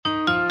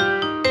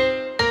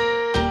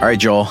All right,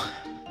 Joel.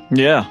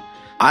 Yeah.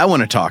 I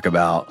want to talk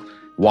about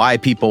why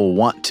people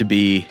want to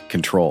be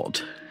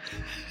controlled.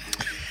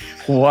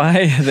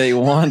 Why they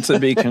want to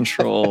be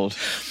controlled.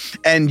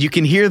 And you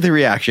can hear the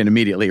reaction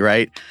immediately,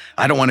 right?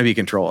 I don't want to be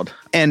controlled.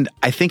 And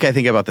I think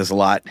about this a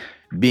lot.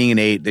 Being an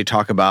 8, they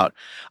talk about,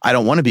 I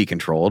don't want to be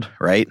controlled,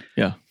 right?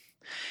 Yeah.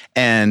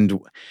 And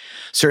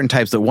certain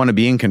types that want to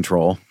be in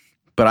control.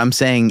 But I'm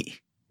saying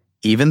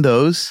even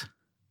those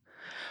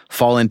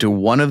fall into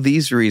one of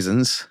these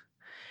reasons,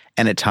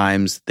 and at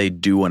times they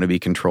do want to be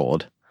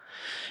controlled.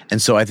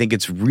 And so I think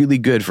it's really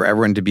good for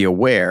everyone to be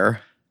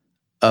aware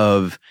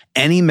of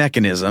any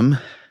mechanism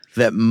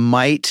that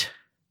might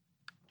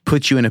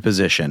put you in a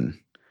position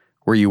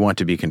where you want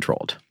to be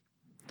controlled.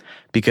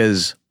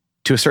 Because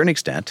to a certain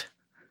extent,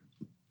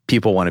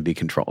 people want to be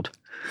controlled.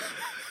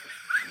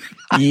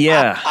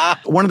 Yeah.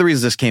 One of the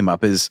reasons this came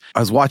up is I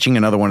was watching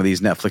another one of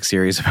these Netflix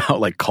series about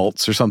like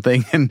cults or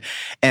something, and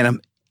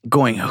I'm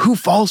going, who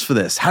falls for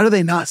this? How do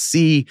they not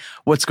see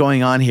what's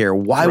going on here?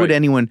 Why would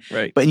anyone?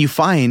 Right. But you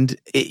find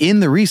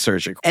in the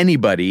research,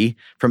 anybody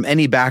from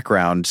any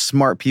background,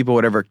 smart people,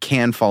 whatever,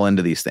 can fall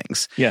into these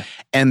things. Yeah.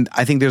 And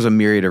I think there's a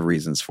myriad of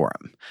reasons for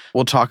them.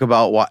 We'll talk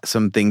about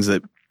some things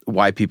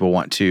why people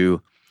want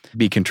to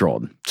be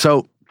controlled.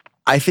 So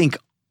I think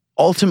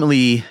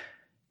ultimately,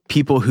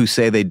 people who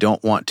say they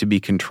don't want to be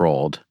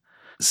controlled,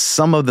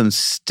 some of them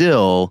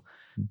still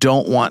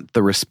don't want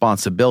the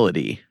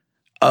responsibility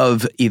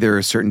of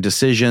either certain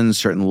decisions,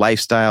 certain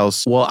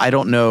lifestyles. Well, I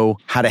don't know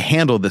how to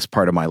handle this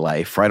part of my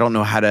life, or I don't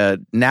know how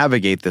to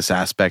navigate this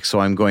aspect, so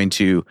I'm going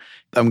to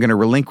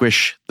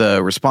relinquish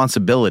the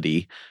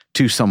responsibility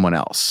to someone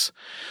else.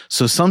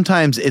 So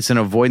sometimes it's an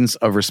avoidance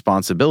of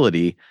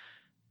responsibility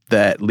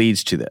that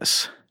leads to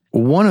this.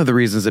 One of the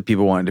reasons that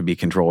people want to be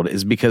controlled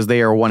is because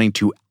they are wanting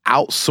to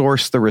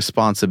outsource the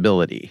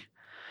responsibility.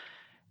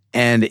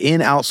 And in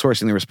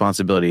outsourcing the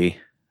responsibility,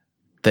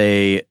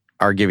 they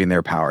are giving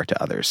their power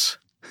to others.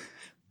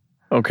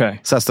 Okay.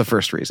 So that's the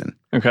first reason.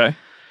 Okay.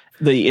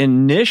 The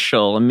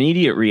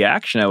immediate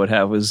reaction I would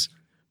have was,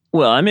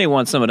 well, I may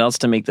want someone else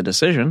to make the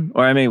decision,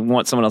 or I may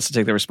want someone else to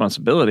take the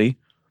responsibility,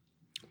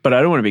 but I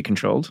don't want to be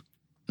controlled.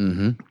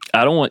 Mm-hmm.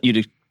 I don't want you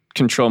to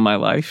control my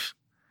life.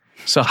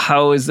 So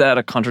how is that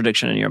a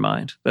contradiction in your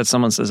mind that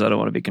someone says, I don't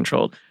want to be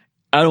controlled?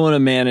 I don't want to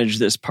manage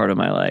this part of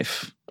my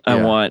life. I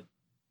want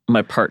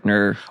my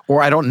partner,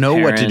 or I don't know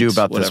what to do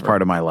about whatever. this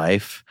part of my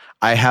life.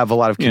 I have a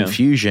lot of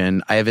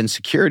confusion. I have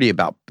insecurity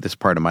about this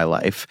part of my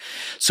life.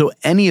 So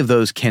any of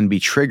those can be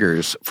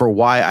triggers for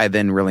why I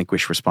then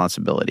relinquish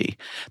responsibility,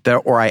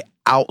 or I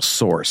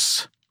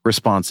outsource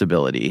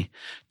responsibility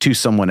to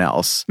someone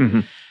else,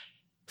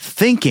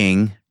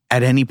 thinking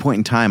at any point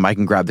in time I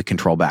can grab the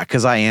control back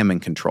because I am in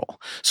control.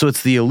 So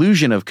it's the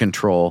illusion of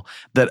control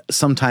that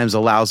sometimes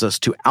allows us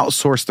to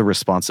outsource the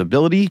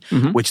responsibility,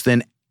 which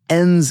then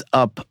ends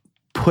up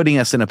putting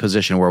us in a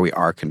position where we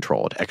are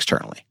controlled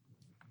externally.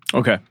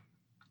 Okay.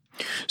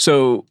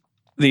 So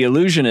the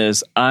illusion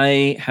is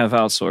I have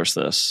outsourced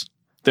this,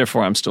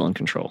 therefore I'm still in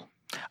control.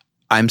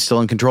 I'm still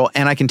in control,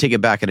 and I can take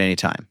it back at any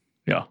time.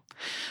 Yeah.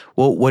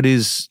 Well, what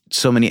does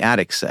so many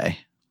addicts say?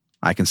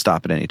 I can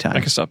stop at any time.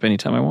 I can stop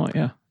anytime I want,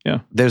 yeah.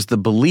 Yeah. There's the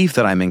belief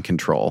that I'm in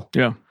control.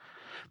 Yeah.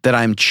 That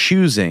I'm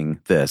choosing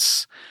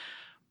this,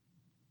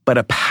 but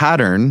a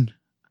pattern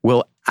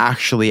will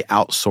actually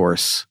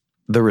outsource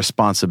the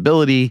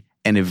responsibility,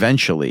 and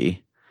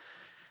eventually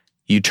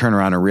you turn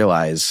around and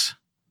realize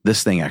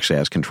this thing actually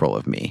has control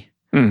of me.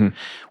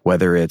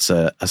 Whether it's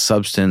a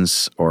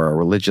substance or a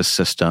religious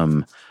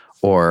system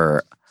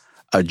or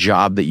a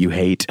job that you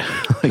hate.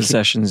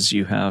 Possessions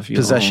you have.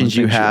 Possessions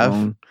you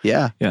have.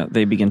 Yeah. Yeah,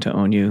 they begin to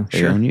own you.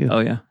 They own you. Oh,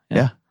 yeah.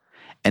 Yeah.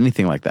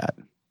 Anything like that.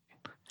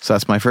 So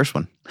that's my first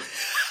one.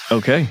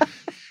 Okay.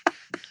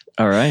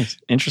 All right.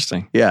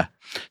 Interesting. Yeah.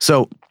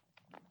 So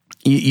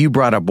you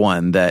brought up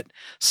one that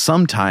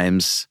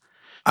sometimes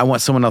I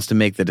want someone else to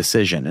make the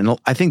decision. And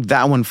I think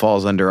that one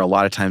falls under a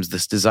lot of times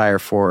this desire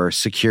for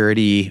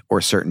security or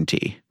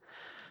certainty.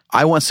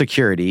 I want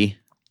security.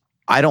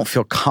 I don't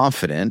feel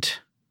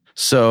confident.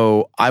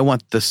 So I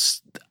want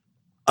this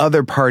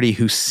other party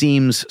who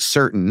seems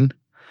certain,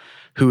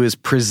 who is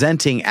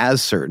presenting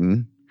as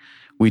certain.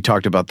 We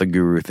talked about the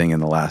guru thing in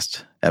the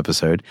last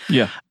episode.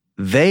 Yeah.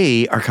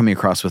 They are coming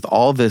across with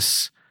all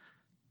this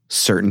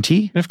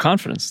certainty. They have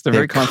confidence. They're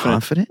very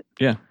confident.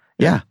 Yeah.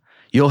 Yeah.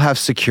 You'll have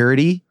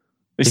security.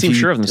 They seem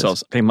sure of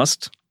themselves. They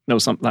must know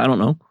something. I don't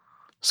know.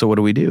 So what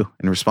do we do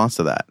in response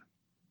to that?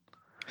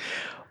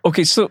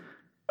 Okay, so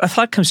a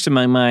thought comes to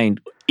my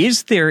mind.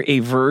 Is there a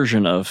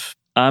version of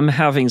I'm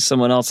having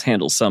someone else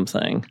handle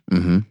something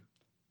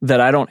that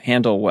I don't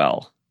handle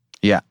well?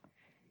 Yeah.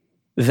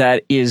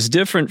 That is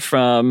different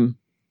from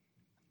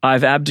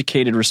I've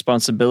abdicated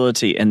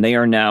responsibility and they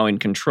are now in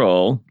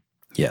control.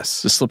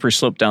 Yes. The slippery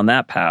slope down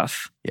that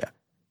path. Yeah.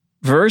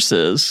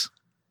 Versus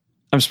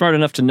I'm smart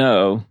enough to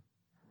know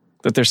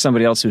that there's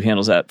somebody else who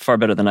handles that far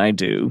better than I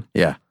do.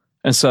 Yeah.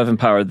 And so I've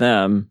empowered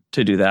them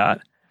to do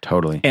that.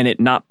 Totally. And it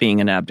not being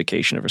an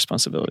abdication of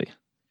responsibility.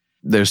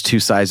 There's two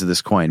sides of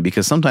this coin,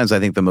 because sometimes I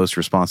think the most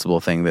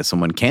responsible thing that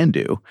someone can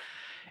do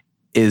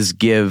is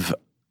give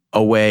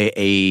away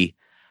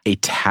a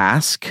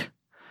task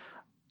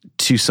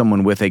to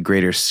someone with a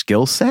greater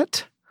skill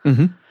set.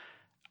 Mm-hmm.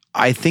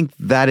 I think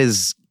that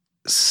is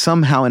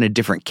somehow in a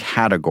different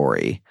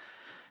category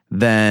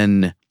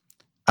than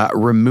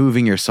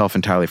removing yourself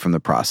entirely from the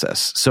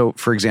process. So,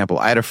 for example,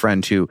 I had a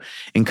friend who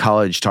in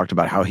college talked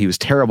about how he was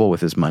terrible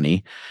with his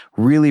money,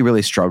 really,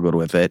 really struggled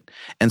with it.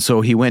 And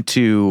so he went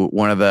to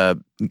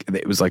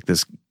it was like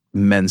this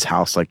men's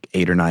house, like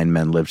 8 or 9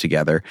 men lived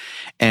together.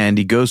 And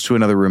he goes to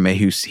another roommate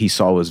who he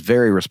saw was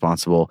very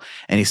responsible.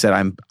 And he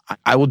said,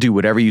 I will do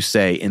whatever you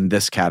say in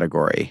this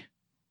category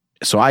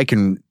so I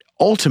can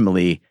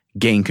ultimately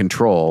gain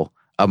control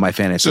of my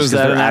finances. So is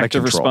that an act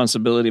of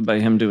responsibility by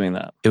him doing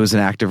that? It was an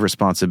act of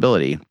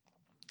responsibility,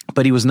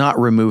 but he was not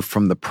removed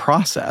from the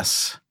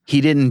process.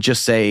 He didn't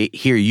just say,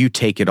 here, you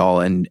take it all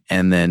and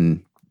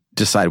then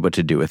decide what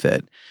to do with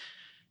it.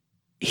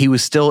 He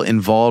was still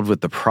involved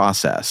with the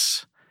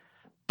process,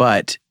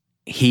 but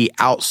he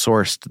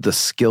outsourced the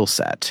skill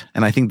set.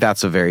 And I think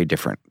that's a very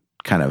different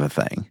kind of a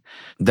thing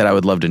that I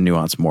would love to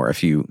nuance more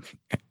if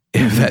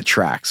that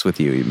tracks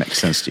with you, it makes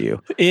sense to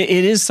you. It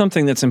is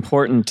something that's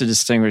important to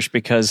distinguish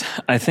because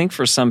I think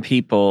for some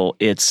people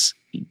it's,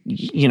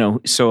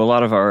 so a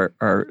lot of our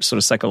sort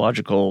of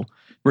psychological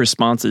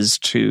responses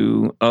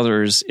to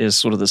others is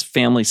sort of this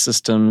family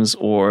systems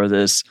or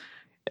this,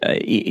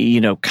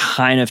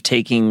 kind of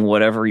taking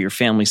whatever the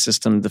family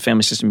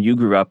system you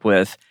grew up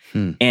with,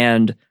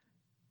 and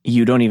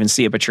you don't even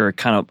see it, but you're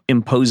kind of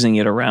imposing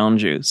it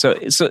around you. So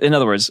in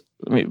other words,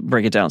 let me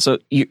break it down. So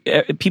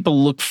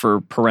people look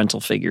for parental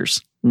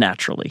figures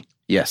naturally.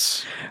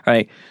 Yes.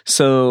 Right.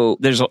 So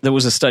there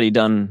was a study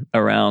done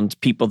around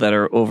people that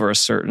are over a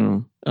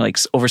certain, like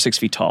over 6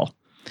 feet tall,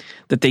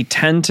 that they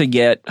tend to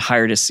get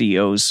hired as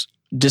CEOs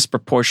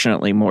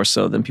disproportionately more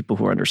so than people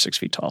who are under 6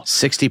 feet tall.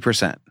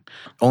 60%.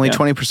 Only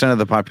 20% of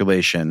the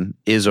population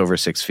is over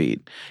 6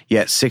 feet,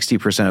 yet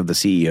 60% of the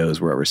CEOs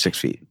were over 6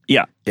 feet.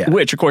 Yeah.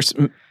 Which, of course,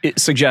 it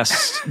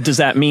suggests, does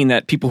that mean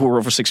that people who are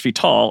over 6 feet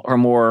tall are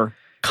more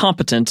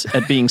competent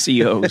at being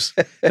CEOs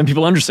than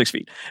people under 6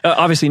 feet?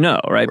 Obviously, no,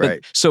 right?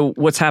 But, so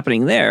what's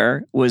happening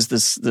there was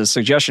the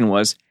suggestion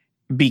was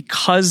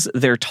because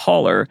they're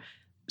taller,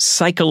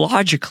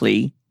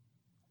 psychologically,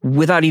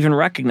 without even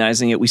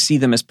recognizing it, we see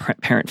them as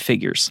parent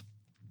figures.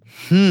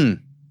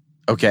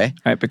 Okay.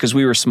 Right, because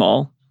we were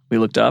small, we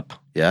looked up.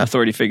 Yeah.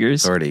 Authority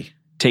figures.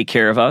 Take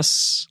care of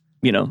us,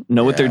 know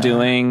what they're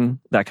doing,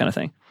 that kind of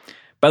thing.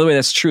 By the way,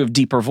 that's true of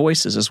deeper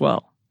voices as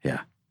well.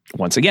 Yeah.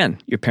 Once again,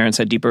 your parents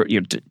had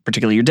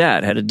particularly your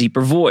dad had a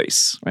deeper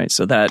voice, right?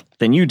 So that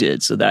than you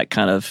did. So that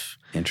kind of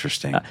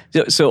interesting.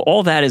 So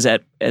all that is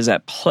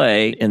at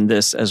play in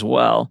this as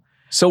well.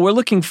 So we're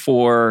looking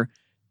for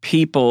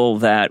people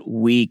that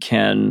we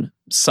can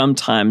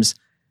sometimes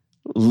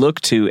look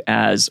to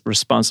as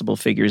responsible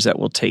figures that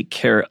will take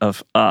care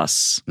of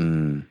us.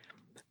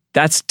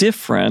 That's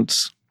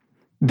different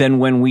than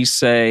when we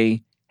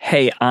say,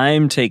 hey,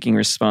 I'm taking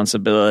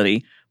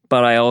responsibility,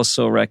 but I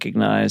also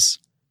recognize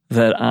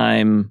that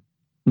I'm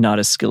not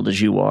as skilled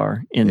as you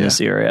are in this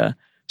area.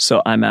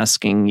 So I'm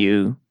asking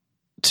you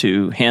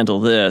to handle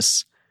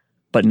this,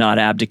 but not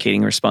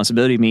abdicating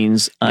responsibility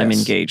means I'm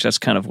engaged. That's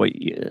kind of what,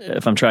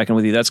 if I'm tracking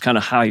with you, that's kind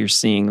of how you're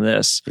seeing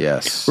this.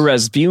 Yes.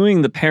 Whereas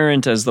viewing the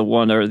parent as the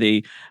one or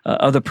the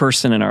other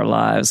person in our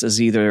lives as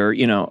either,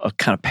 a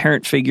kind of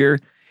parent figure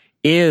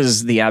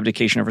is the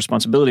abdication of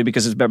responsibility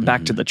because it's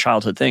back to the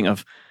childhood thing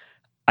of,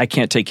 I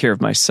can't take care of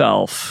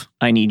myself.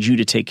 I need you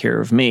to take care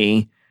of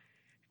me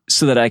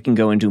so that I can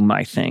go and do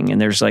my thing. And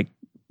there's like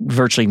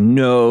virtually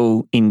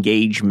no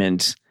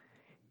engagement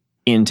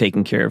in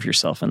taking care of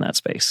yourself in that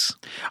space.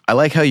 I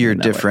like how you're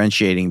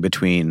differentiating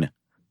between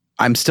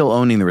I'm still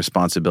owning the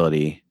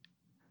responsibility,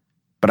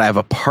 but I have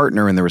a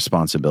partner in the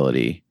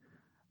responsibility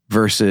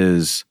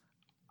versus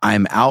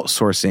I'm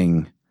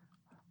outsourcing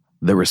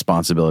the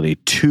responsibility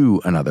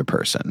to another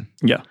person.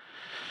 Yeah.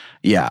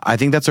 Yeah, I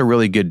think that's a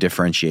really good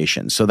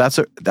differentiation. So that's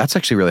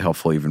actually really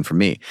helpful even for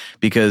me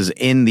because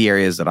in the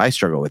areas that I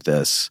struggle with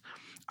this,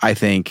 I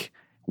think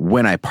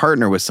when I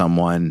partner with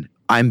someone,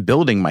 I'm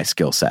building my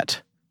skill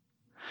set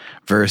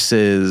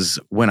versus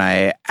when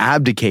I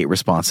abdicate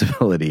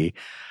responsibility,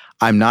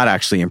 I'm not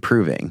actually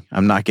improving.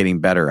 I'm not getting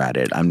better at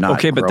it. I'm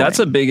not growing. But that's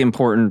a big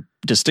important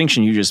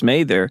distinction you just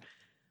made there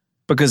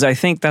because I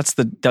think that's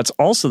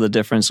also the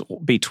difference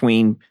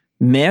between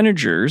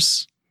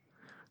managers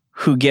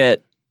who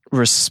get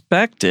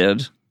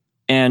respected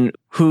and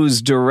whose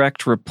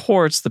direct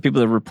reports, the people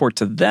that report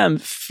to them,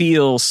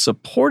 feel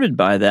supported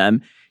by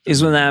them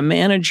is when that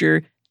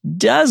manager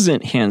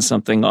doesn't hand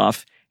something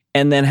off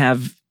and then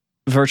have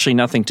virtually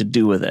nothing to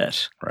do with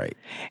it. Right.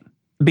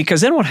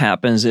 Because then what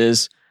happens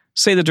is,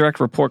 say the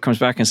direct report comes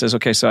back and says,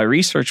 okay, so I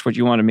researched what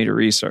you wanted me to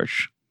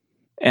research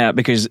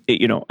because,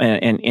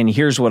 and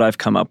here's what I've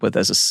come up with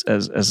as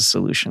a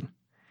solution.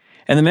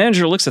 And the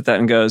manager looks at that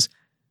and goes,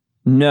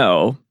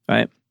 no,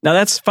 right? Now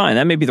that's fine.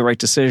 That may be the right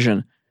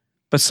decision.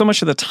 But so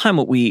much of the time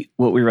what we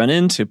run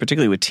into,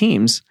 particularly with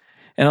teams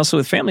and also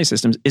with family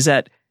systems, is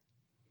that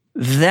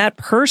that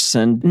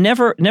person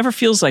never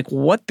feels like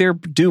what they're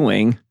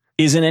doing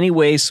is in any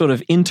way sort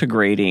of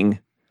integrating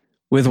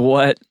with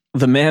what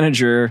the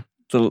manager,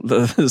 the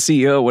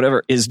CEO,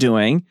 whatever, is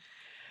doing.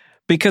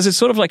 Because it's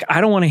sort of like, I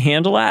don't want to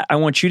handle that. I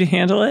want you to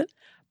handle it,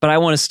 but I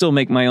want to still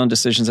make my own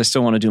decisions. I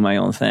still want to do my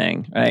own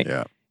thing, right?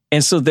 Yeah.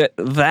 And so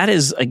that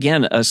is,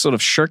 again, a sort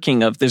of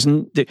shirking of,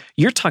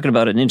 you're talking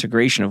about an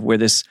integration of where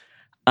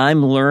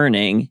I'm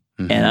learning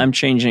and I'm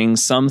changing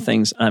some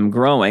things, I'm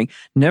growing,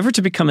 never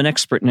to become an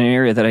expert in an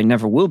area that I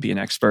never will be an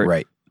expert,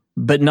 Right.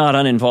 but not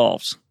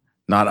uninvolved.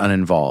 Not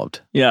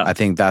uninvolved. Yeah. I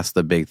think that's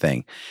the big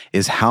thing,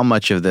 is how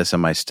much of this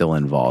am I still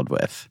involved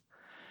with?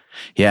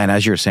 Yeah, and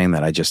as you were saying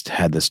that, I just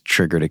had this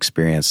triggered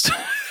experience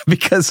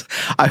because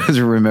I was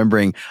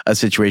remembering a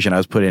situation I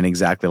was put in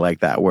exactly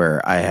like that,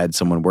 where I had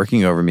someone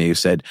working over me who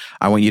said,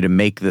 I want you to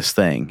make this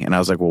thing. And I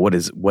was like, well, what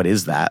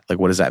is that? Like,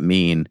 what does that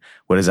mean?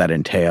 What does that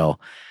entail?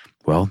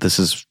 Well, this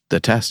is the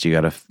test. You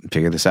got to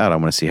figure this out. I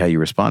want to see how you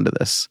respond to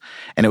this.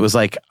 And it was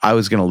like I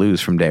was going to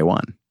lose from day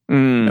one.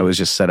 It was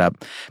just set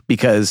up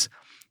because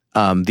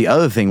the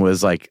other thing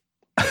was like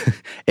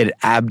it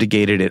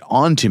abdicated it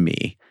onto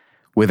me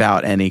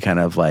without any kind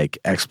of like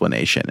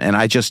explanation. And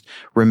I just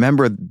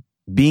remember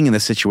being in the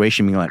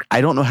situation being like,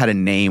 I don't know how to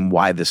name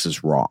why this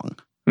is wrong.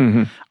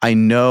 Mm-hmm. I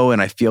know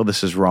and I feel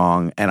this is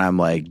wrong and I'm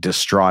like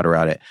distraught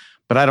around it,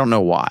 but I don't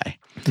know why.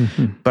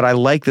 Mm-hmm. But I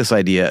like this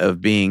idea of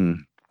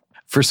being,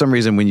 for some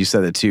reason, when you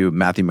said it too,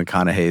 Matthew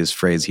McConaughey's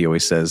phrase he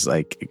always says,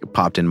 like, it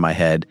popped in my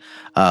head,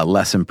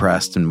 less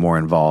impressed and more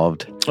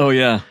involved. Oh,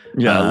 yeah.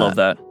 Yeah, I love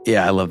that.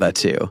 Yeah, I love that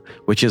too.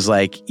 Which is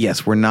like,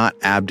 yes, we're not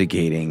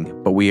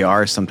abdicating, but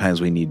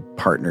sometimes we need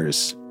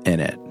partners in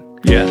it.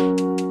 Yeah.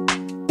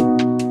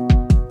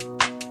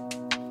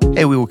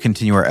 Hey, we will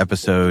continue our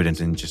episode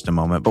in just a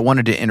moment, but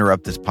wanted to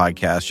interrupt this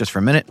podcast just for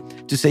a minute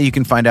to say you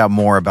can find out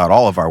more about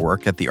all of our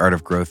work at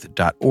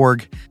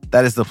theartofgrowth.org.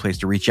 That is the place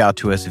to reach out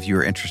to us if you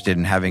are interested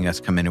in having us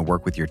come in and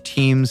work with your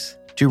teams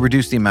to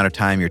reduce the amount of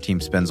time your team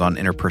spends on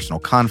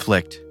interpersonal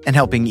conflict and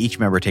helping each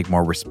member take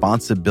more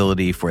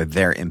responsibility for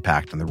their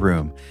impact in the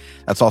room.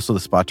 That's also the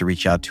spot to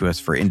reach out to us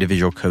for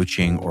individual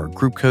coaching or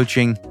group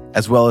coaching,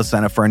 as well as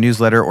sign up for our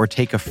newsletter or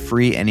take a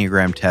free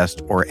Enneagram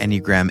test or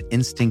Enneagram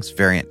Instincts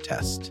variant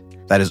test.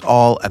 That is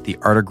all at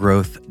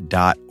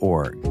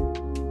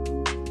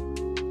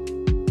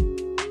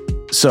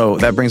theartofgrowth.org. So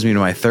that brings me to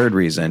my third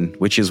reason,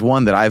 which is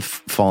one that I've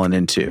fallen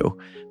into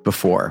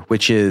before,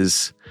 which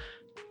is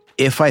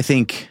if I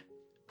think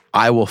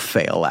I will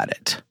fail at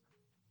it,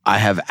 I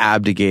have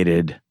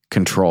abdicated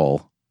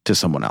control to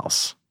someone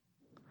else.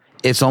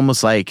 It's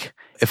almost like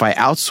if I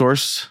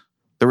outsource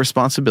the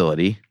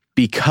responsibility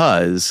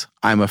because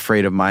I'm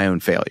afraid of my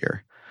own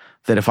failure,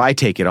 that if I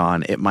take it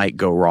on, it might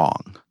go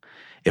wrong.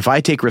 If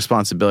I take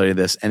responsibility of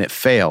this and it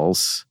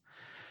fails,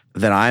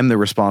 then I'm the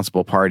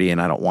responsible party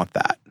and I don't want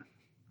that.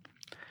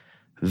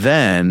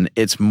 Then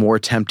it's more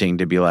tempting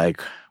to be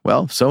like,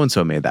 well,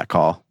 so-and-so made that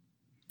call.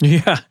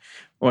 Yeah.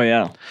 Well,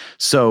 yeah.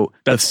 So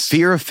the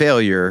fear of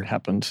failure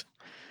happened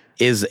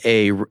is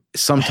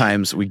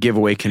sometimes we give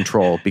away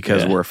control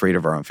because we're afraid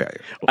of our own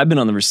failure. I've been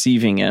on the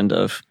receiving end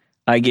of,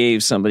 I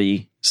gave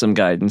somebody some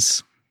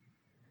guidance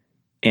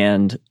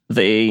and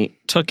they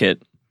took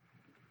it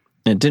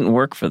and it didn't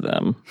work for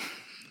them.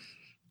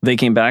 They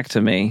came back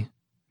to me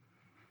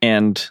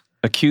and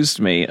accused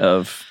me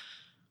of,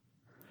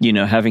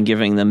 having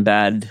given them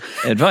bad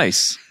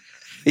advice.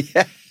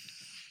 Yeah.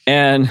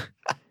 And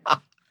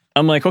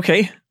I'm like,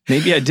 okay,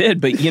 maybe I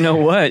did, but you know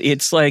what?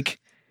 It's like,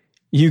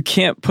 you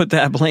can't put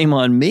that blame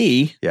on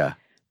me. Yeah.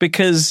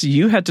 Because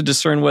you had to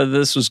discern whether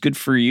this was good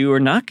for you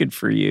or not good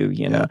for you,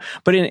 know. Yeah.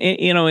 But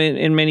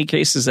in many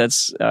cases,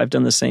 I've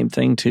done the same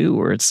thing too,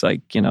 where it's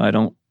like, I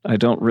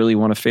don't really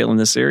want to fail in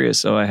this area,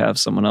 so I have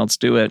someone else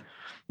do it.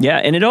 Yeah,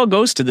 and it all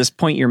goes to this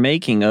point you're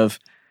making of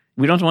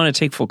we don't want to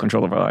take full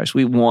control of our lives.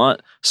 We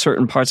want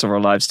certain parts of our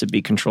lives to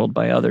be controlled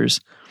by others.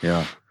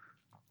 Yeah.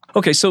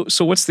 Okay, so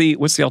what's the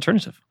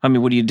alternative? I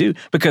mean, what do you do?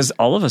 Because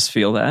all of us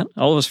feel that.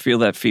 All of us feel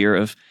that fear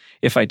of,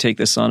 if I take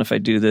this on, if I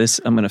do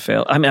this, I'm going to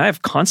fail. I mean, I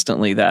have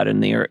constantly that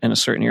in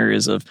certain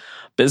areas of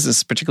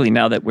business, particularly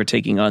now that we're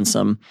taking on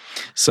some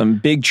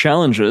big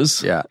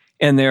challenges. Yeah.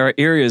 And there are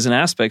areas and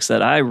aspects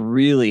that I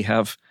really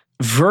have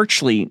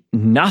virtually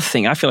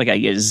nothing. I feel like I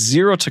get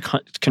zero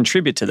to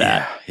contribute to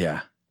that.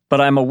 Yeah. But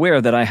I'm aware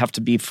that I have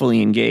to be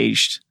fully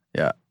engaged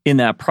in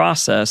that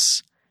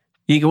process.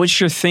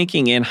 What's your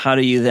thinking and how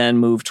do you then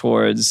move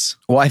towards?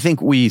 Well, I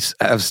think we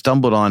have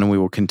stumbled on and we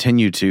will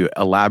continue to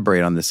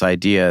elaborate on this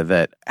idea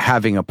that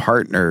having a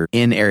partner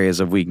in areas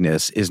of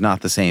weakness is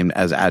not the same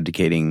as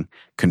abdicating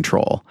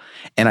control.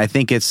 And I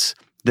think it's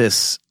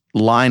this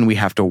line we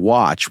have to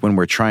watch when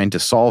we're trying to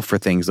solve for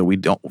things that we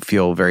don't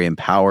feel very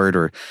empowered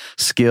or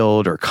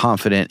skilled or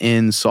confident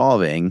in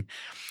solving.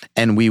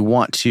 And we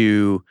want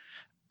to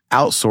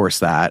outsource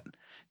that,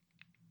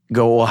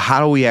 go, well, how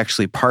do we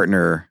actually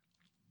partner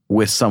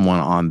with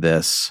someone on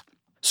this?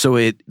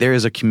 So there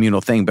is a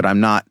communal thing, but I'm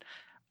not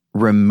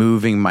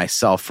removing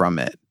myself from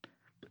it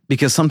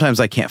because sometimes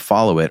I can't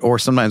follow it, or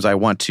sometimes I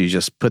want to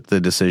just put the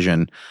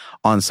decision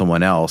on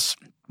someone else.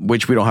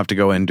 which we don't have to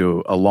go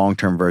into a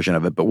long-term version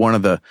of it, but one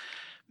of the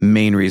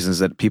main reasons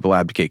that people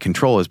abdicate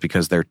control is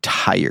because they're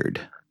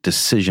tired,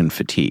 decision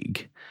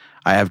fatigue.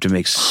 I have to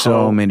make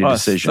so many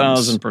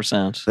decisions.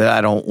 1,000%. That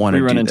I don't want to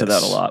do. We run into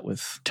this. that a lot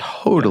with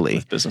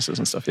with businesses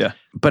and stuff. Yeah.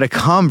 But a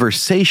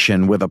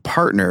conversation with a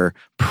partner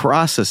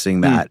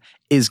processing that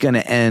is going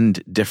to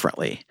end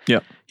differently. Yeah.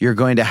 You're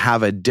going to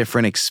have a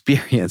different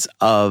experience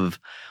of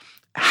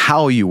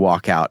how you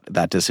walk out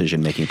that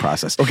decision-making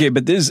process. Okay,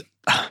 but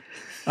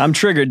I'm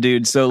triggered,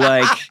 dude. So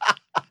like,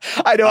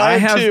 I know I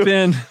have too.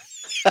 been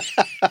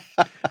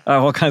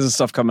all kinds of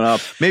stuff coming up.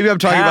 Maybe I'm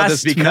talking about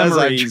this because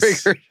I'm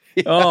triggered.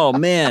 Yeah. Oh,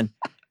 man.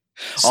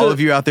 All of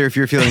you out there, if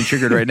you're feeling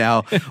triggered right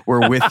now,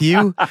 we're with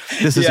you.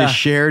 This is a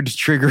shared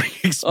triggering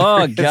experience.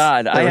 Oh,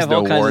 God. I have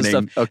all kinds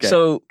of stuff. Okay.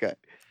 So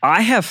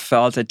I have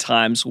felt at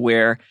times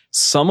where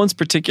someone's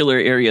particular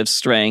area of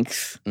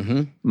strength,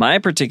 my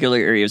particular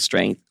area of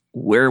strength,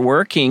 we're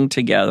working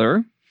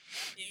together,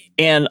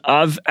 and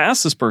I've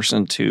asked this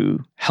person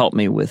to help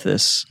me with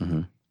this.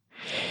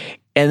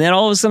 And then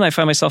all of a sudden I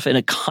find myself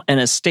in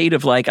a state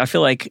of like, I feel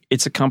like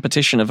it's a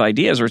competition of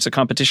ideas or it's a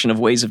competition of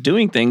ways of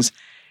doing things,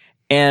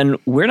 and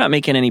we're not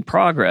making any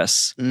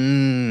progress.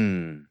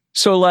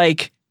 So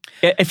like,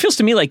 it feels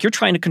to me like you're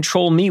trying to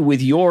control me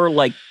with your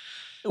like,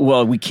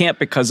 well, we can't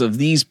because of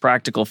these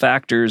practical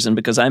factors and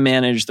because I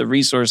manage the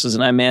resources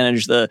and I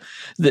manage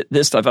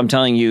this stuff. I'm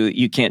telling you,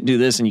 you can't do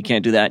this and you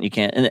can't do that and you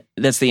can't. And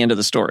that's the end of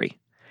the story.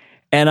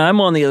 And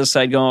I'm on the other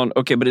side going,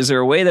 okay, but is there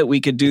a way that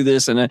we could do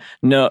this? And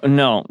no,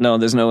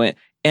 there's no way.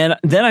 And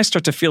then I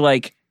start to feel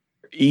like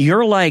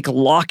you're like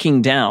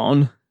locking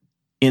down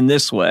in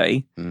this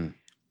way.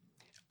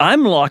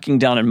 I'm locking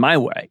down in my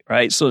way,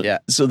 right? So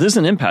there's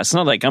an impasse. It's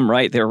not like I'm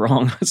right, they're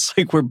wrong. It's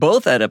like we're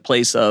both at a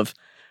place of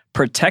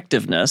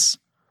protectiveness.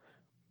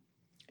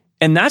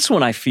 And that's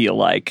when I feel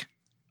like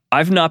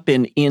I've not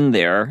been in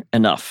there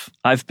enough.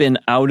 I've been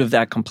out of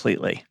that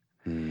completely.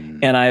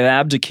 And I've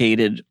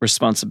abdicated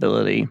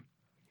responsibility.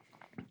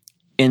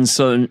 And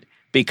so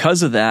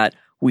because of that,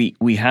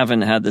 we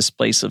haven't had this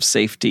place of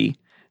safety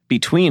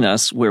between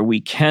us where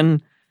we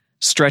can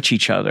stretch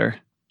each other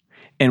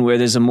and where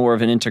there's a more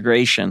of an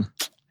integration.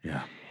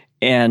 Yeah.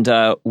 And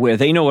where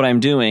they know what I'm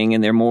doing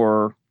and they're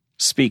more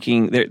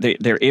speaking,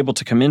 they're able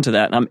to come into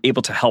that, and I'm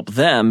able to help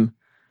them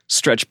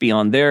stretch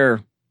beyond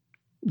their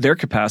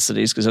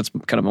capacities, because that's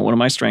kind of one of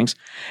my strengths.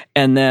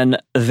 And then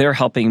they're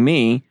helping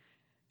me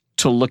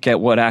to look at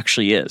what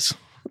actually is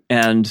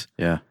and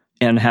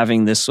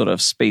having this sort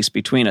of space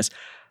between us.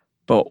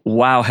 But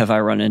wow, have I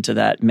run into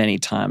that many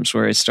times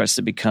where it starts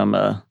to become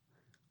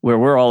where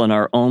we're all in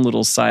our own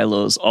little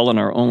silos, all in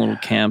our own little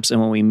camps.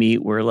 And when we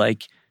meet, we're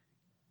like,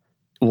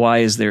 why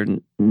is there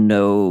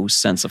no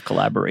sense of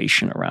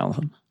collaboration around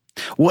them?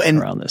 Well, and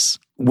around this?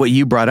 What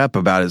you brought up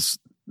about is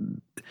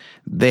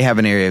they have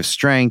an area of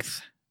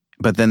strength,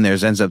 but then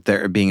ends up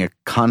there being a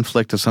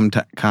conflict of some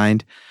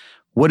kind.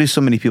 What do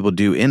so many people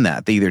do in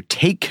that? They either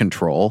take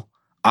control,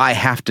 I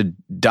have to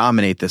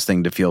dominate this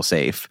thing to feel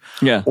safe,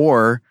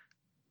 or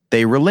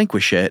they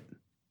relinquish it,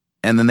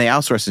 and then they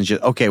outsource and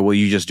just, okay, well,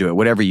 you just do it,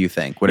 whatever you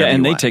think, whatever and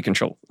you they want. take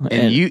control.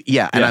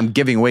 And I'm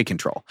giving away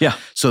control. Yeah.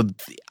 So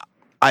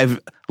I've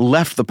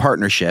left the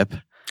partnership.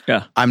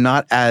 Yeah. I'm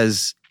not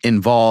as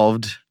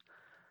involved.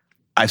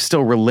 I've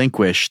still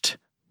relinquished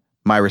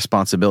my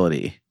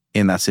responsibility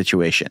in that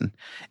situation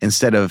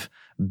instead of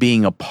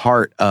being a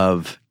part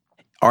of,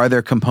 are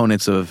there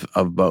components of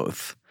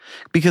both?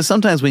 Because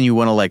sometimes when you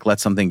want to like let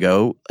something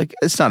go, like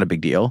it's not a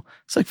big deal.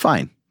 It's like,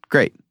 fine,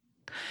 great.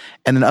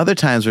 And then other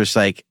times where it's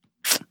like,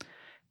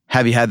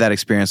 have you had that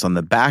experience on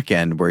the back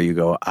end where you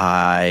go,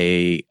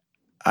 I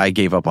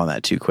gave up on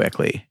that too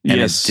quickly and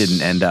it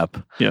didn't end up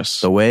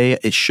the way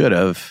it should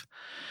have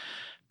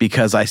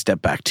because I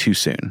stepped back too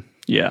soon.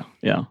 Yeah,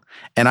 yeah.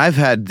 And I've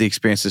had the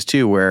experiences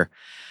too where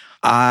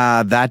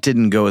that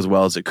didn't go as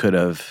well as it could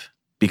have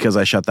because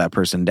I shut that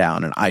person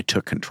down and I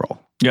took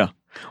control. Yeah.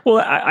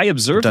 Well, I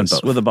observed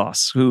this with a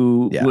boss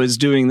who was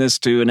doing this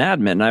to an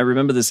admin. And I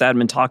remember this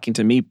admin talking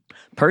to me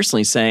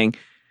personally saying,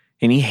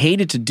 and he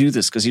hated to do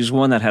this because he was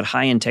one that had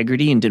high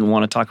integrity and didn't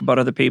want to talk about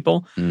other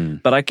people.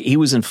 But he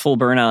was in full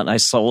burnout, and I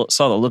saw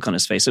the look on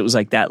his face. It was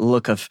like that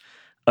look of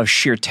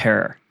sheer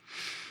terror.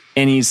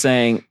 And he's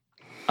saying,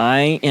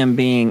 I am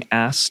being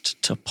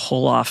asked to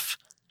pull off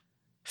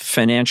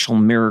financial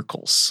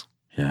miracles.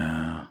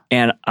 Yeah.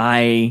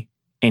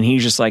 And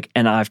he's just like,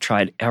 and I've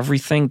tried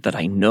everything that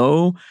I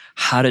know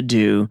how to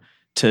do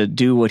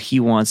what he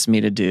wants me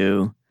to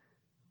do.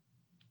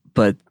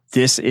 But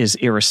this is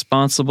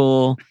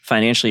irresponsible,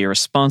 financially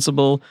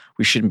irresponsible.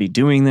 We shouldn't be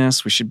doing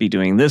this. We should be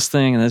doing this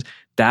thing. And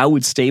that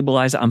would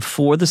stabilize. I'm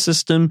for the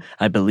system.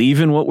 I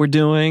believe in what we're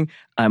doing.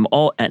 I'm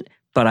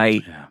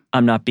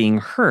not being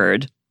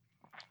heard.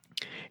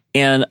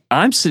 And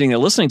I'm sitting there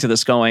listening to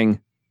this going,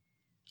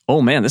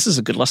 oh man, this is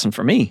a good lesson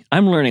for me.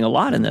 I'm learning a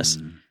lot in this.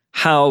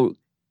 How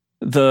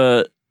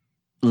the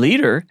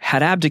leader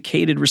had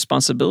abdicated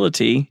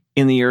responsibility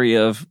in the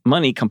area of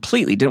money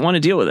completely, didn't want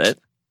to deal with it.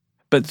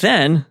 But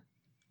then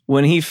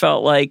when he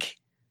felt like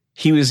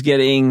he was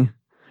getting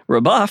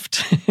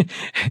rebuffed,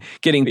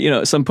 getting,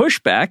 some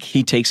pushback,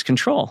 he takes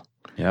control.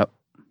 Yep.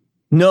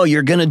 No,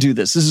 you're going to do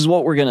this. This is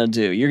what we're going to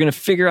do. You're going to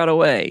figure out a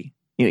way.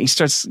 He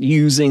starts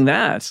using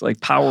that like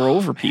power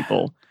over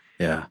people.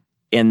 Yeah.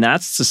 And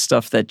that's the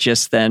stuff that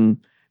just then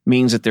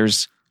means that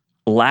there's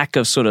lack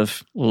of sort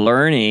of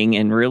learning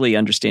and really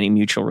understanding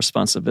mutual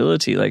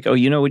responsibility. Like, oh,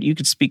 you know what? You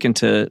could speak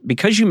into,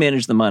 because you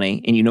manage the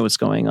money and you know what's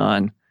going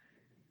on,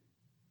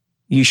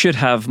 you should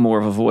have more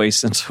of a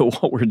voice into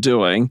what we're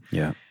doing.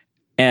 Yeah.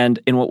 And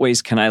in what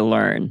ways can I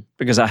learn?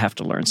 Because I have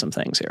to learn some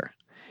things here.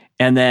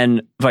 And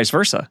then vice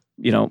versa.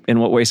 In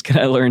what ways can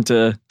I learn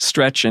to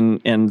stretch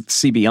and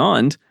see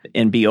beyond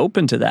and be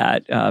open to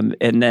that?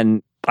 And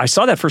then I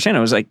saw that firsthand.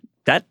 I was like,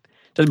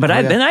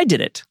 then I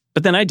did it.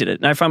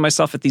 And I found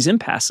myself at these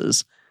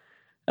impasses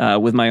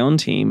with my own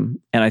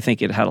team. And I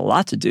think it had a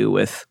lot to do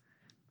with,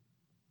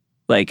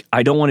 like,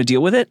 I don't want to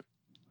deal with it.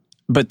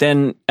 But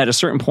then at a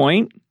certain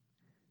point,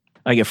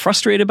 I get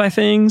frustrated by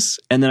things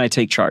and then I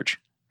take charge.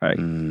 Right.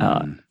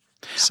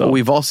 So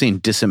we've all seen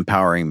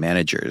disempowering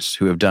managers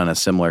who have done a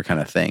similar kind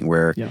of thing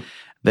where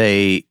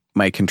they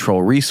might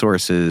control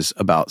resources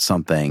about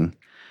something.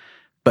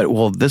 But,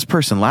 this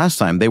person last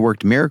time, they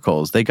worked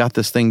miracles. They got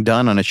this thing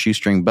done on a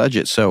shoestring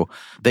budget, so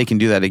they can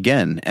do that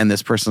again. And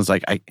this person's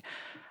like,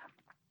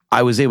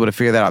 I was able to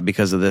figure that out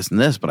because of this and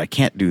this, but I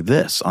can't do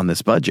this on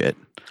this budget.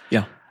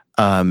 Yeah.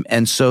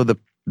 And so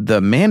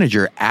the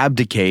manager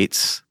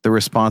abdicates the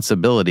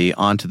responsibility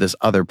onto this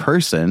other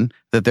person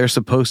that they're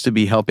supposed to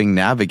be helping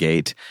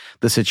navigate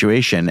the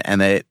situation,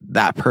 and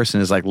that person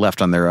is like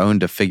left on their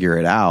own to figure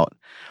it out.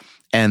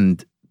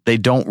 And they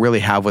don't really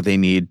have what they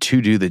need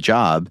to do the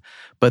job.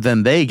 But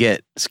then they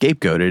get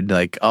scapegoated,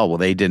 like, oh, well,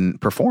 they didn't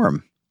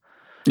perform,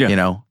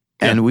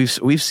 And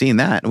we've seen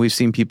that, and we've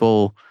seen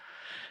people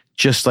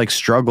just like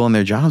struggle in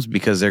their jobs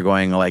because they're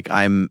going like,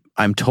 I'm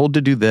told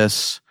to do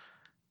this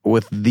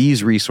with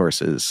these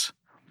resources,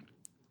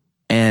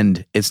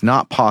 and it's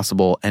not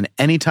possible. And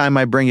anytime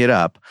I bring it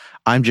up,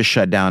 I'm just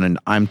shut down, and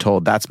I'm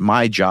told that's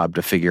my job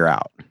to figure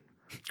out.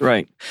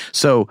 Right.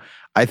 So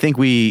I think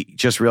we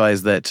just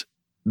realized that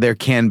there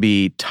can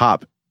be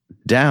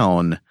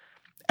top-down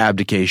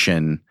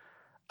abdication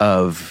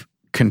of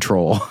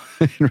control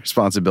and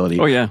responsibility.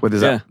 Oh, yeah. Where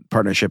that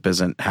partnership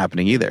isn't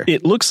happening either.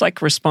 It looks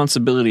like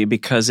responsibility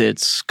because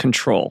it's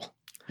control.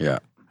 Yeah.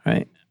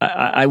 Right.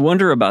 I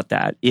wonder about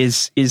that.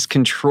 Is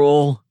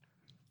control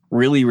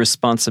really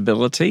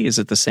responsibility? Is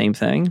it the same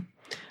thing?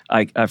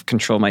 I've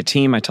controlled my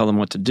team. I tell them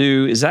what to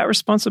do. Is that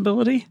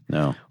responsibility?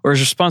 No. Or is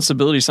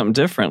responsibility something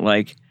different?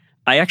 Like,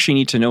 I actually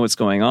need to know what's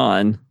going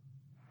on,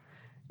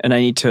 and I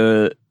need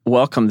to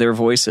welcome their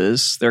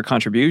voices, their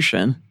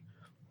contribution.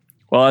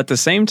 While at the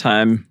same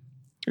time,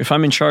 if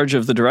I'm in charge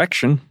of the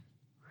direction,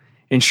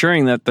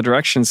 ensuring that the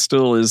direction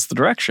still is the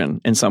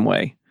direction in some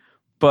way,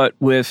 but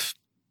with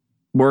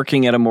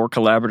working at a more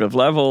collaborative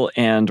level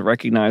and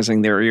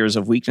recognizing their areas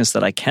of weakness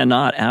that I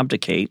cannot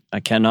abdicate, I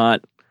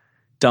cannot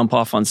dump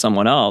off on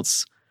someone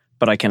else,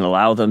 but I can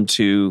allow them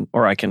to,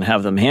 or I can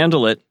have them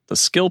handle it, the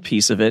skill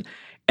piece of it,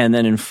 and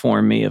then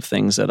inform me of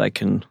things that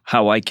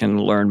how I can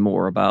learn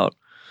more about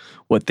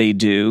what they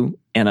do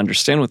and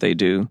understand what they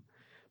do,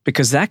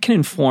 because that can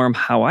inform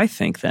how I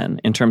think then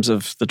in terms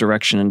of the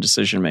direction and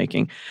decision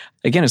making.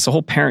 Again, it's the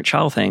whole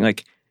parent-child thing.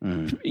 Like,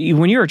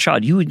 when you're a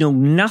child, you would know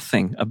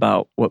nothing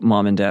about what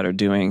mom and dad are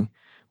doing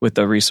with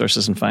the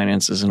resources and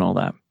finances and all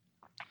that.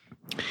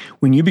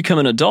 When you become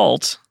an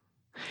adult,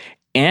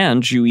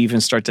 and you even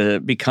start to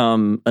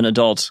become an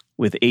adult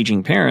with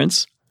aging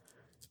parents,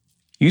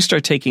 you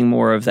start taking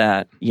more of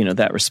that,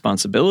 that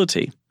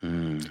responsibility.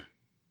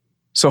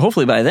 So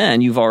hopefully by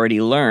then you've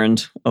already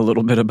learned a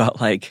little bit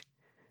about like,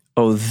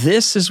 oh,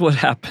 this is what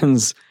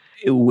happens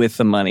with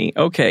the money.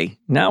 Okay,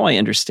 now I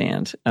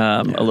understand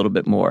a little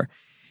bit more.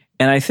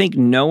 And I think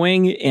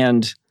knowing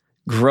and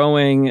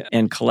growing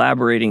and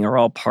collaborating are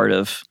all part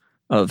of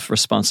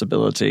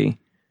responsibility.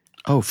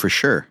 Oh, for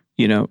sure.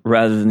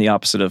 Rather than the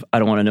opposite of, I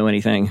don't want to know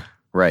anything.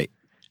 Right.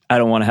 I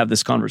don't want to have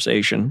this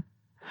conversation.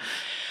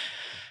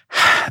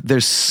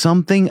 There's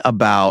something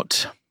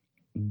about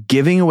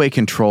giving away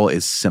control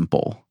is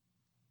simple,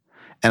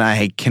 and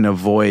I can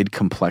avoid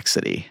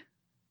complexity.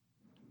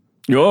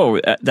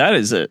 Oh, that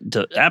is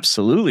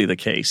absolutely the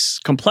case.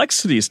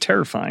 Complexity is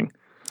terrifying.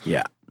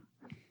 Yeah.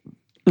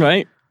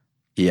 Right?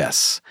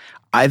 Yes.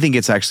 I think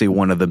it's actually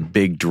one of the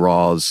big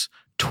draws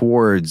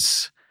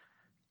towards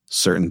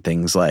certain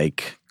things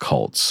like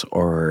cults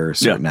or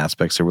certain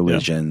aspects of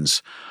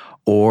religions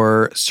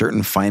or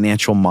certain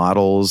financial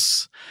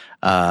models,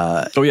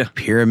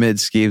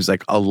 pyramid schemes.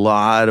 Like, a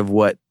lot of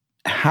what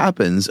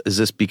happens is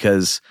just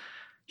because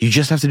you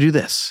just have to do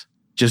this.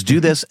 Just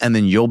do this and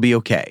then you'll be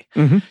okay.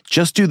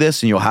 Just do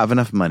this and you'll have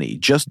enough money.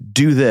 Just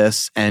do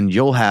this and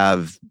you'll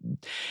have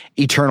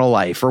eternal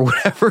life or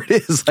whatever it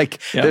is. Like,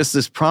 there's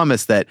this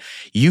promise that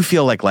you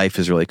feel like life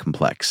is really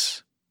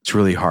complex. It's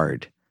really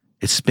hard.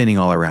 It's spinning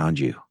all around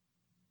you.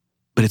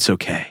 But it's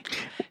okay.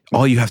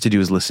 All you have to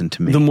do is listen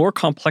to me. The more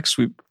complex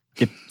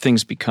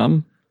things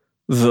become,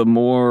 the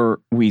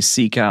more we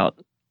seek out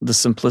the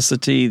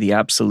simplicity, the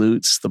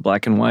absolutes, the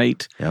black and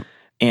white. Yep.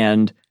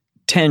 And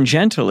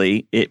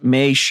tangentially,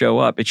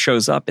 it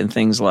shows up in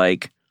things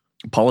like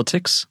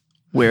politics,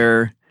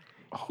 where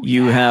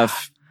you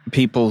have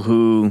people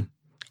who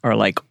are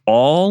like,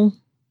 all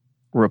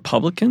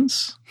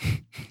Republicans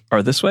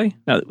are this way.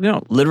 Now, we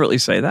don't literally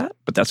say that,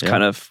 but that's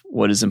kind of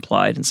what is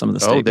implied in some of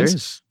the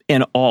statements.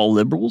 And all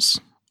liberals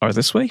are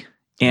this way.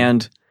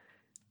 And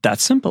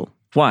that's simple.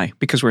 Why?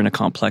 Because we're in a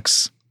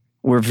complex,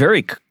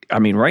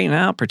 right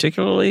now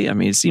particularly,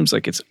 it seems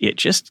like it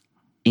just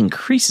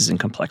increases in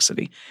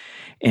complexity.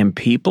 And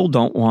people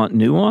don't want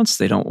nuance.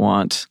 They don't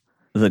want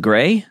the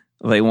gray.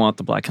 They want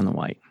the black and the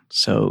white.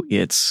 So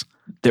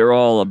they're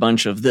all a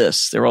bunch of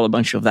this. They're all a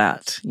bunch of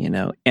that,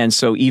 And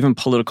so even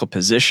political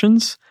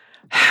positions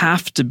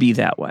have to be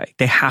that way.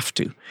 They have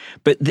to.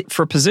 But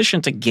for a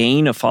position to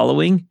gain a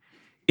following,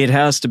 it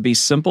has to be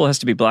simple, it has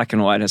to be black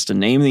and white, it has to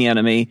name the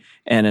enemy,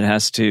 and it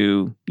has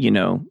to,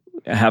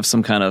 have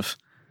some kind of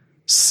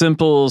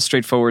simple,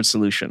 straightforward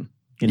solution.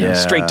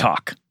 Straight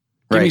talk.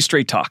 Give me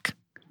straight talk.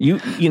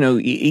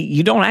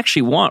 You don't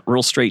actually want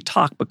real straight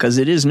talk because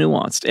it is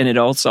nuanced,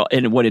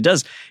 and what it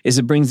does is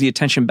it brings the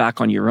attention back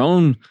on your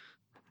own,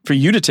 for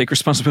you to take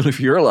responsibility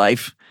for your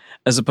life,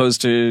 as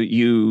opposed to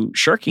you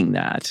shirking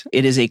that.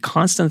 It is a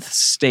constant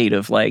state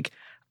of like,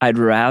 I'd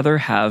rather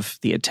have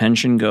the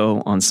attention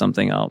go on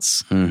something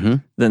else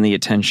than the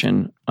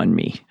attention on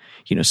me.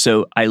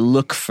 So I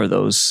look for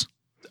those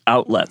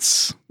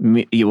outlets,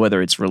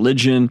 whether it's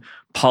religion,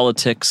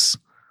 politics,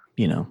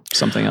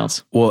 something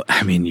else. Well,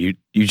 you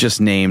just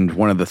named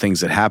one of the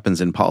things that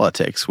happens in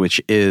politics, which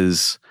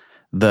is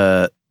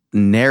the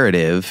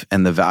narrative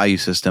and the value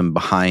system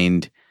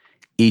behind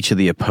each of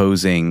the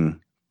opposing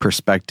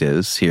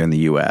perspectives here in the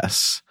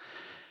U.S.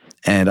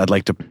 And I'd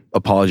like to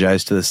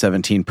apologize to the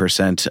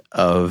 17%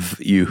 of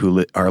you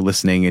who are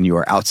listening and you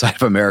are outside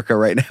of America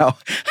right now,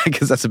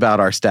 because that's about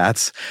our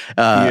stats.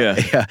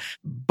 Yeah.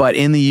 But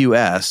in the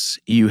U.S.,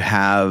 you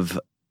have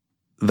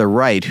the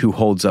right who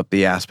holds up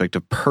the aspect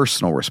of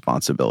personal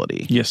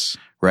responsibility. Yes.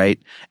 Right?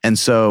 And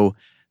so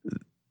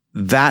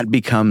that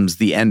becomes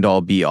the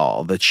end-all,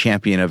 be-all, the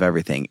champion of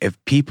everything.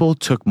 If people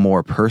took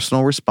more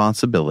personal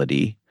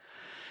responsibility,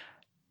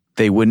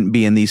 they wouldn't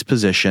be in these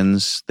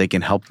positions. They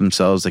can help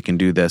themselves. They can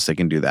do this. They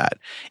can do that.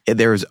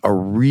 There's a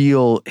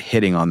real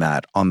hitting on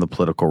that on the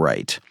political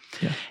right.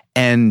 Yeah.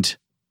 And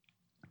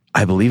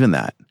I believe in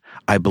that.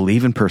 I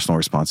believe in personal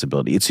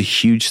responsibility. It's a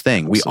huge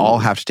thing. Absolutely. We all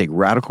have to take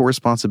radical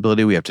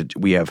responsibility.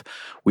 We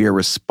are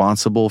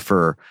responsible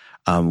for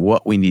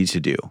what we need to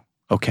do.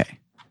 Okay.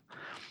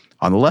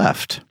 On the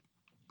left,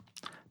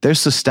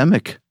 there's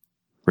systemic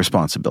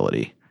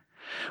responsibility.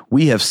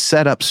 We have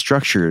set up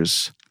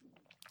structures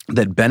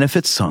that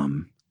benefit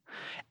some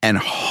and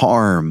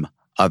harm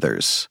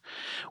others.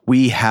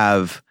 We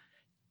have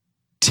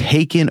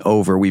taken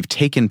over, we've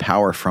taken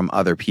power from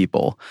other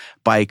people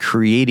by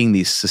creating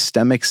these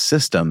systemic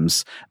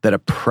systems that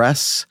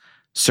oppress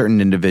certain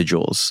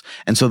individuals.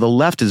 And so the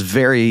left is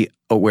very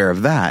aware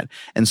of that.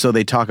 And so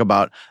they talk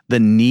about the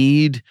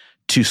need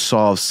to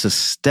solve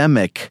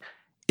systemic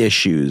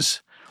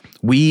issues.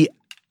 We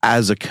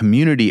as a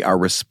community are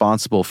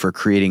responsible for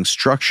creating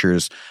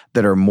structures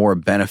that are more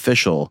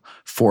beneficial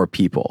for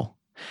people.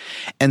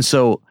 And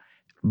so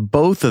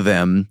both of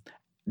them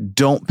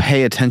don't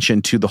pay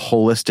attention to the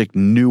holistic,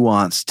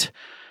 nuanced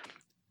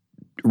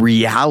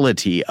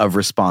reality of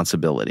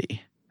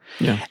responsibility.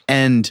 Yeah.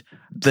 And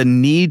the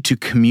need to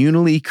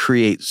communally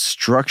create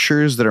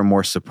structures that are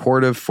more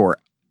supportive for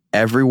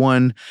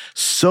everyone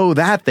so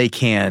that they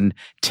can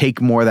take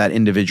more of that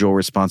individual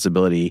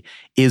responsibility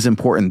is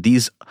important.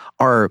 These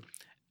are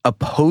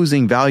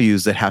opposing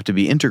values that have to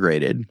be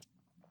integrated.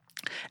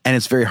 And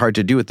it's very hard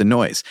to do with the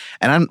noise.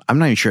 And I'm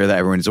not even sure that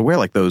everyone is aware,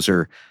 like those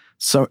are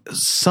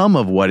some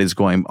of what is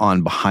going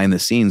on behind the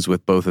scenes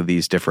with both of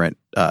these different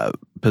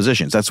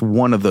positions. That's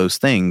one of those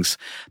things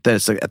that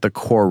is at the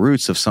core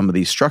roots of some of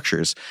these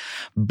structures.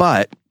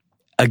 But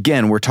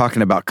again, we're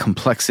talking about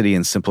complexity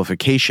and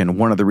simplification.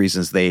 One of the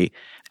reasons they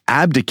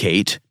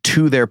abdicate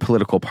to their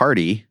political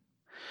party,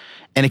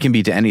 and it can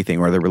be to anything,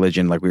 or their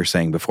religion, like we were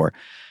saying before.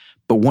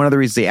 But one of the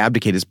reasons they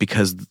abdicate is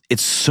because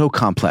it's so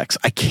complex.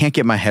 I can't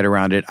get my head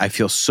around it. I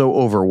feel so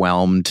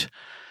overwhelmed.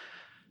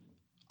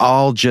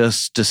 I'll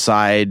just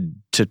decide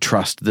to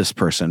trust this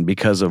person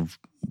because of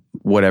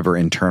whatever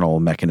internal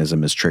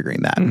mechanism is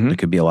triggering that. Mm-hmm. It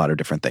could be a lot of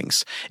different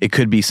things. It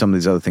could be some of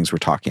these other things we're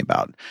talking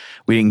about.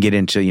 We didn't get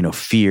into,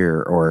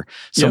 fear or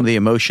some of the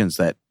emotions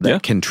that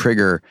can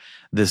trigger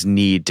this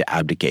need to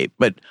abdicate.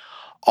 But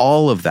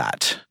all of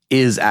that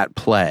is at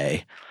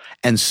play.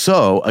 And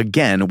so,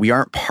 again, we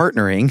aren't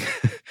partnering.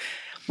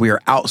 We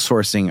are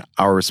outsourcing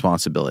our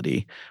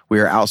responsibility. We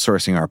are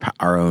outsourcing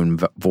our own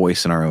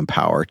voice and our own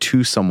power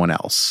to someone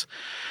else.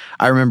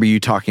 I remember you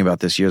talking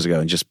about this years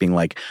ago and just being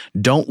like,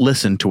 don't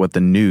listen to what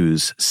the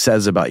news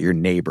says about your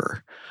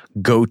neighbor.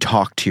 Go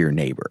talk to your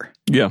neighbor.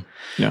 Yeah,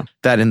 yeah.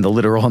 That in the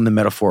literal and the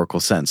metaphorical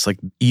sense. Like,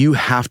 you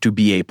have to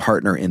be a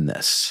partner in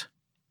this.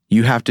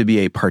 You have to be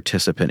a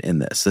participant in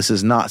this. This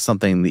is not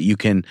something that you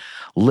can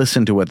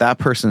listen to what that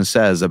person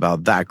says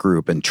about that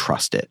group and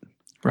trust it.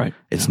 Right.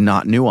 It's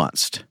not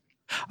nuanced.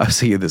 I was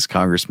seeing this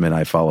congressman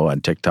I follow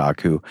on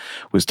TikTok who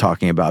was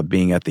talking about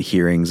being at the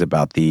hearings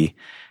about the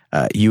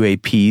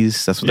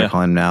UAPs. That's what they're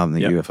calling them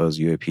now, the UFOs,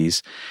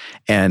 UAPs.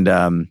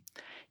 And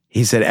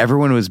he said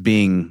everyone was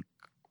being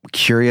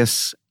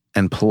curious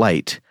and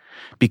polite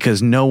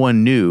because no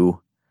one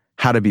knew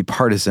how to be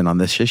partisan on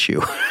this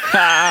issue.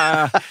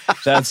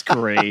 That's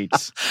great.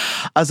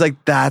 I was like,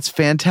 that's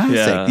fantastic.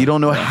 Yeah, you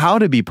don't know how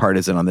to be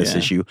partisan on this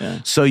issue. Yeah.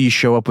 So you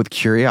show up with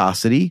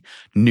curiosity,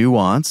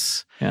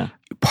 nuance,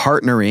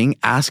 partnering,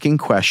 asking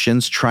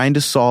questions, trying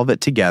to solve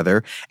it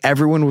together.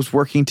 Everyone was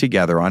working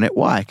together on it.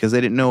 Why? Because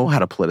they didn't know how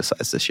to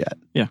politicize this yet.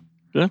 Yeah.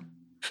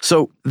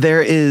 So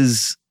there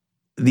is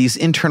these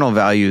internal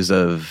values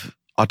of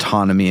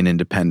autonomy and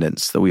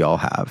independence that we all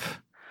have.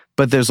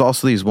 But there's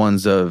also these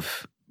ones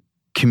of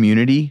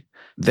community.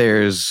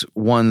 There's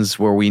ones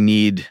where we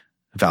need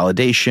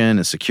validation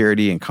and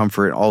security and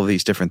comfort, all of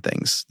these different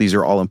things. These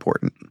are all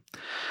important.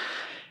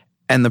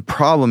 And the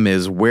problem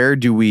is, where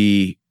do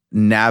we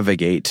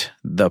navigate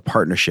the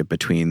partnership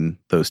between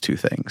those two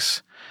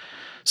things?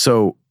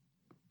 So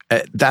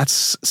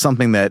that's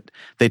something that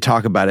they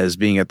talk about as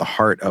being at the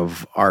heart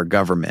of our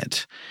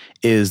government,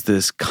 is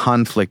this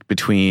conflict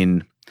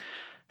between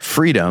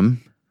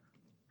freedom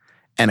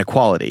and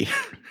equality.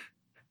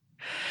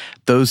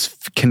 Those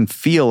can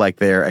feel like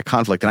they're a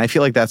conflict. And I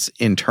feel like that's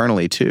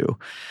internally too,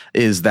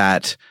 is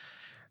that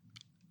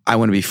I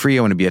want to be free,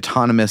 I want to be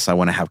autonomous, I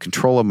want to have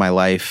control of my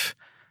life.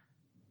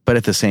 But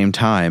at the same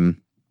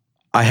time,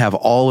 I have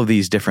all of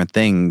these different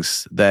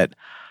things that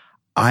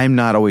I'm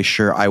not always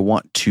sure I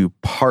want to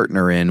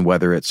partner in,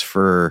 whether it's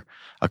for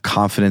a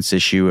confidence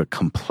issue, a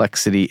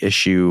complexity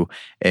issue,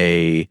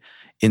 a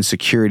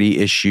insecurity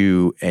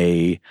issue,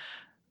 a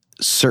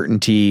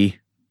certainty,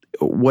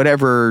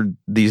 whatever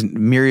these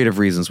myriad of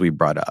reasons we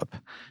brought up.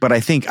 But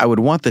I think I would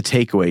want the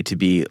takeaway to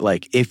be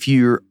like, if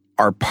you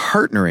are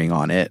partnering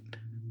on it,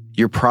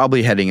 you're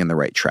probably heading in the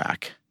right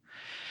track.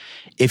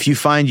 If you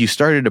find you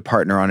started to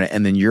partner on it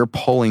and then you're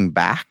pulling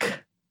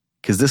back,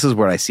 because this is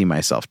what I see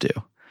myself do.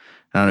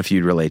 I don't know if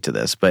you'd relate to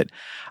this, but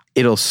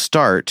it'll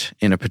start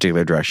in a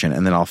particular direction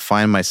and then I'll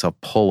find myself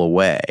pull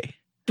away.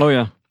 Oh,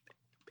 yeah.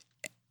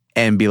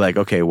 And be like,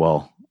 okay,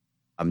 well,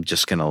 I'm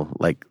just going to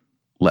like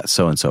let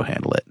so-and-so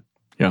handle it.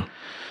 Yeah.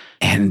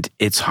 And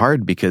it's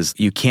hard because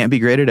you can't be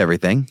great at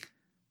everything.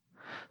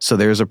 So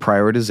there's a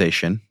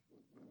prioritization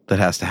that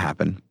has to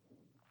happen.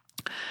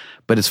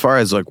 But as far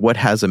as like what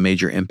has a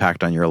major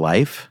impact on your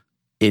life,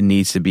 it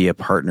needs to be a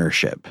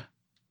partnership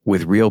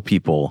with real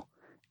people,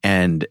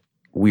 and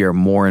we are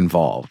more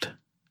involved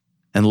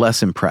and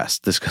less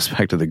impressed. This goes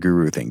back to the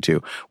guru thing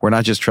too. We're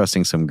not just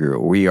trusting some guru.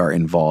 We are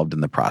involved in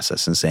the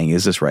process and saying,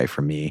 is this right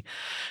for me?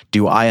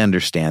 Do I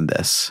understand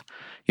this?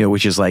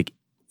 Which is like,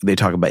 they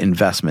talk about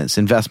investments.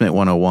 Investment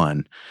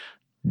 101.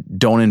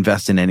 Don't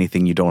invest in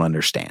anything you don't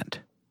understand.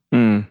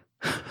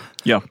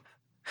 Yeah.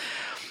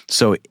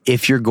 So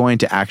if you're going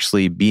to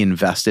actually be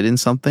invested in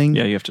something,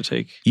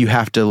 you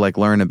have to like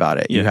learn about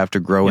it. You have to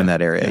grow in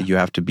that area. You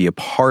have to be a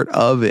part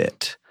of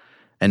it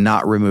and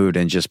not removed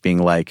and just being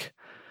like,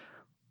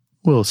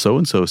 well,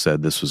 so-and-so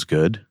said this was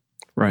good.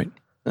 Right.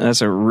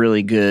 That's a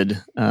really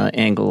good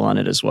angle on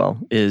it as well,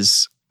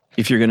 is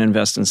if you're going to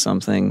invest in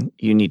something,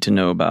 you need to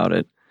know about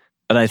it.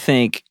 But I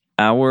think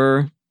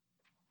our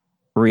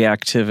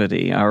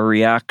reactivity, our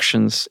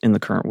reactions in the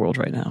current world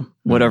right now,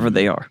 whatever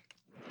they are,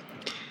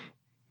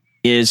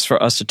 is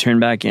for us to turn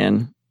back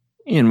in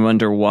and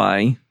wonder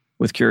why,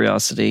 with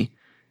curiosity,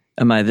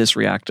 am I this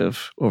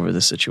reactive over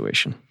this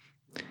situation?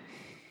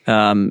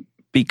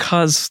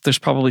 Because there's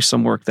probably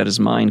some work that is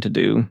mine to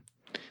do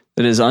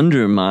that is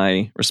under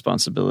my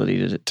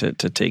responsibility to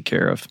take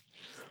care of,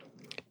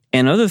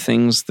 and other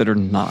things that are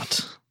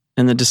not.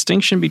 And the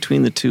distinction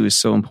between the two is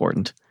so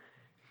important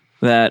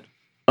that,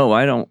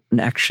 I don't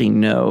actually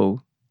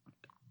know.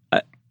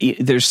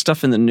 There's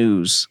stuff in the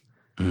news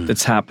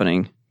that's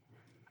happening.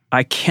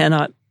 I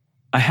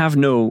have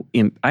no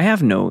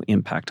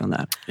impact on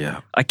that.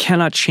 Yeah. I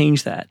cannot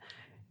change that.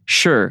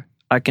 Sure,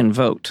 I can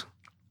vote.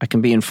 I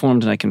can be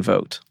informed and I can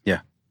vote.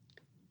 Yeah.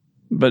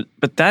 But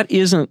that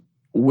isn't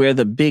where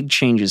the big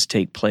changes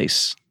take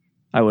place,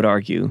 I would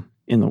argue,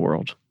 in the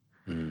world.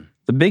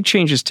 The big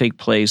changes take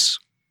place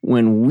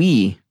when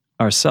we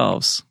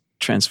ourselves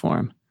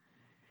transform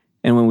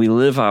and when we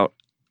live out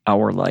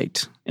our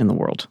light in the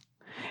world.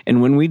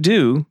 And when we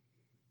do,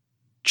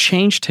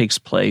 change takes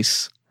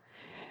place.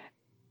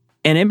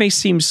 And it may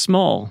seem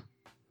small,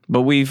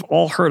 but we've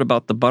all heard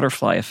about the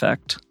butterfly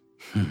effect.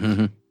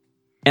 And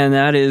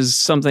that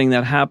is something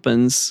that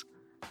happens,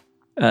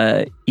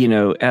 at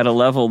a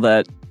level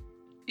that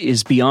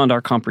is beyond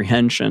our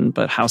comprehension,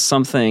 but how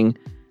something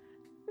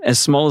as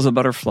small as a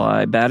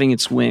butterfly batting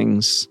its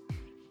wings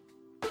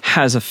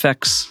has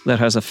effects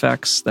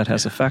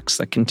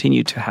that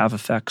continue to have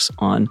effects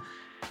on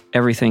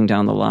everything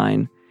down the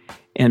line.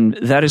 And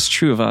that is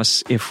true of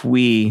us if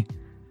we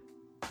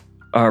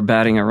are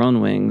batting our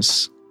own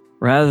wings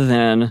rather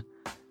than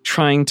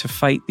trying to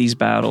fight these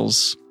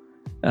battles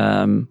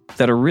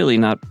that are really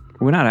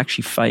we're not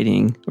actually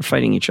fighting, we're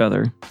fighting each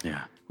other.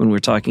 Yeah. When we're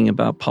talking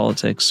about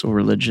politics or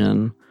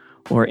religion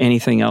or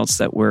anything else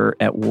that we're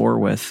at war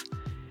with,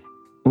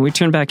 when we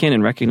turn back in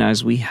and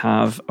recognize we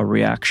have a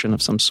reaction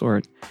of some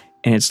sort,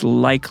 and it's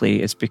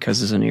because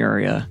there's an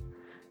area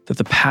that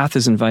the path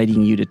is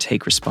inviting you to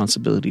take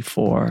responsibility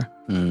for,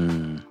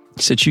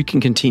 so that you can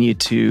continue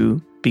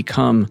to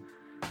become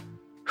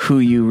who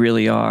you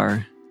really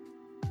are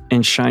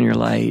and shine your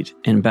light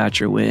and bat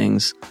your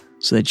wings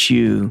so that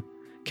you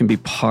can be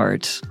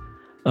part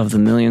of the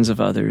millions of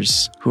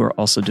others who are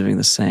also doing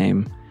the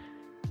same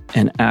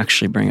and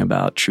actually bring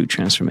about true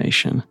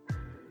transformation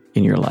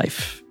in your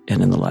life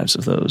and in the lives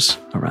of those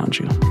around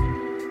you.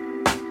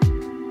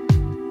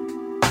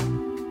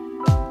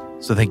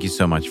 So thank you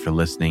so much for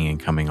listening and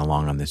coming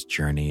along on this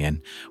journey.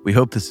 And we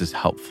hope this is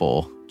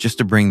helpful just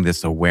to bring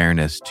this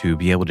awareness to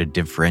be able to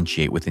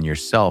differentiate within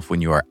yourself when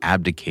you are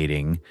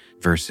abdicating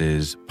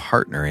versus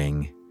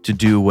partnering to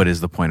do what is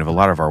the point of a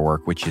lot of our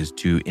work, which is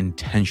to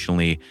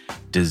intentionally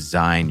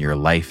design your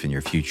life and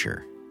your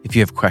future. If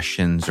you have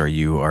questions or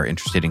you are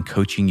interested in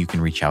coaching, you can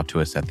reach out to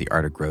us at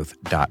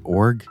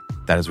theartofgrowth.org.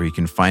 That is where you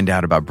can find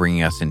out about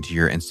bringing us into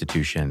your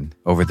institution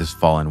over this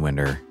fall and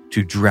winter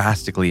to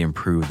drastically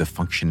improve the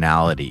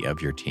functionality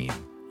of your team.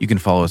 You can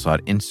follow us on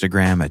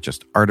Instagram at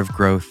just Art of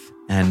Growth,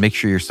 and make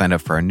sure you're signed up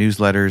for our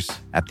newsletters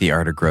at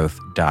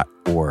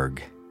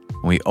theartofgrowth.org.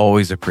 And we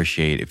always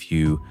appreciate if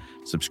you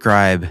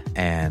subscribe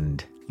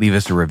and leave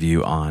us a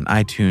review on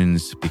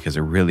iTunes because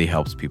it really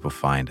helps people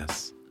find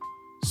us.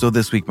 So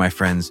this week, my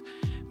friends,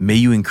 may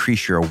you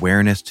increase your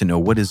awareness to know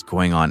what is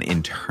going on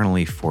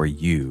internally for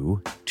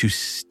you, to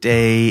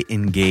stay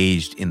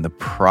engaged in the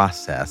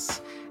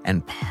process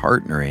and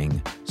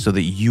partnering so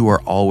that you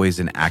are always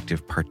an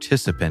active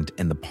participant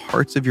in the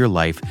parts of your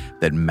life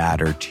that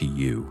matter to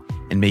you.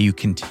 And may you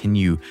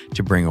continue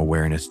to bring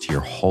awareness to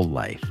your whole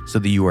life so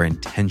that you are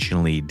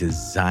intentionally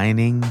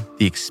designing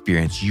the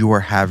experience you are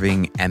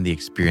having and the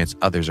experience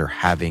others are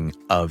having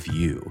of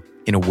you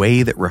in a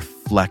way that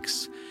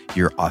reflects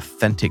your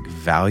authentic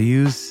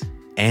values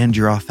and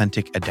your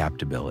authentic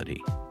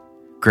adaptability.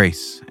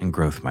 Grace and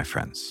growth, my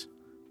friends.